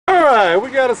right, we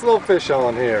got us a little fish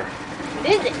on here. What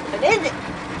is it? What is it?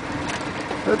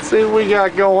 Let's see what we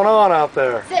got going on out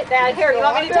there. Sit down here. You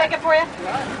want me to take it for you?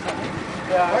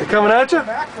 They coming at you?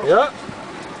 Yep.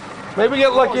 Maybe we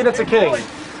get lucky and it's a king.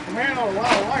 Man, a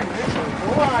lot of line.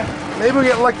 Hold on. Maybe we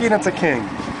get lucky and it's a king.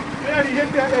 Yeah, he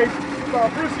hit that.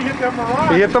 Bruce, he hit that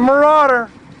marauder. He hit the marauder.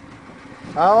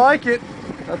 I like it.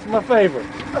 That's my favorite.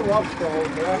 I love those,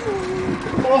 man.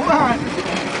 Hold on.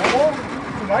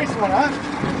 It's a nice one, huh?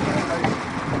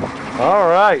 All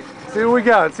right. See what we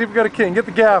got. See if we got a king. Get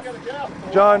the gaff.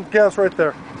 John, gaff's right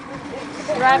there.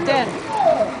 Wrapped in.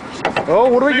 Oh,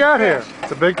 what do we got here?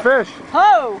 It's a big fish.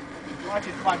 Oh! Let's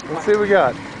see what we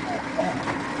got.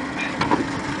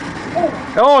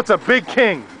 Oh, it's a big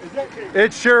king.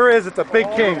 It sure is. It's a big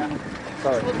king.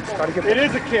 Sorry. It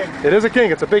is a king. It is a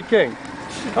king. It's a big king.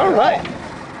 All right.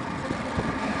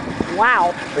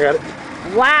 Wow. I got it.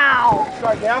 Wow. Should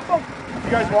I gaff him? You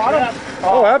guys want him?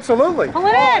 Oh, absolutely. Pull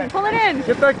it in. Pull it in.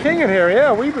 Get that king in here.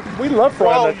 Yeah, we love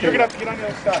frying that You're king. going to have to get on the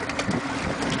other side.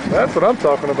 That's what I'm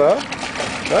talking about.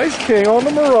 Nice king on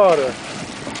the marauder.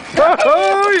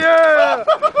 Oh, yeah.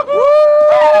 Woo!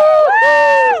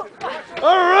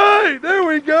 All right, there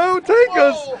we go. Take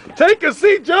a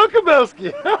seat, John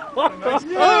Kobelsky.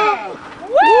 Yeah.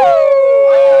 Woo!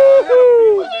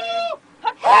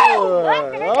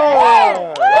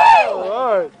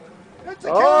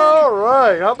 All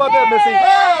right. How about that, Missy?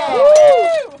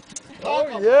 Oh,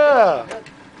 yeah.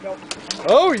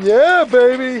 Oh, yeah,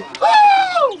 baby.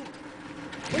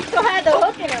 We still had the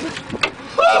hook in him.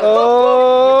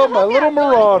 Oh, my little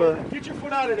marauder. Get your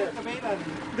foot out of there.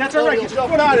 That's all right. Get your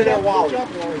foot out of there, Wally.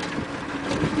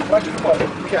 Watch your foot.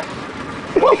 Okay.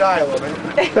 Die a little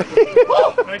bit.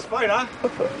 Nice fight, huh?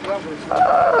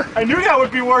 I knew that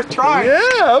would be worth trying.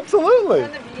 Yeah, absolutely.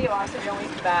 On the video, I said don't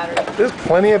waste the battery. There's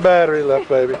plenty of battery left,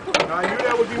 baby. I knew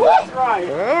that would be worth trying.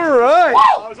 All right.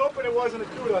 I was hoping it wasn't a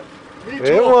tuna.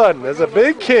 It wasn't. It's a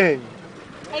big king.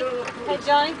 Hey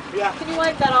Johnny? Yeah. Can you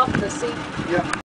wipe that off the seat? Yeah.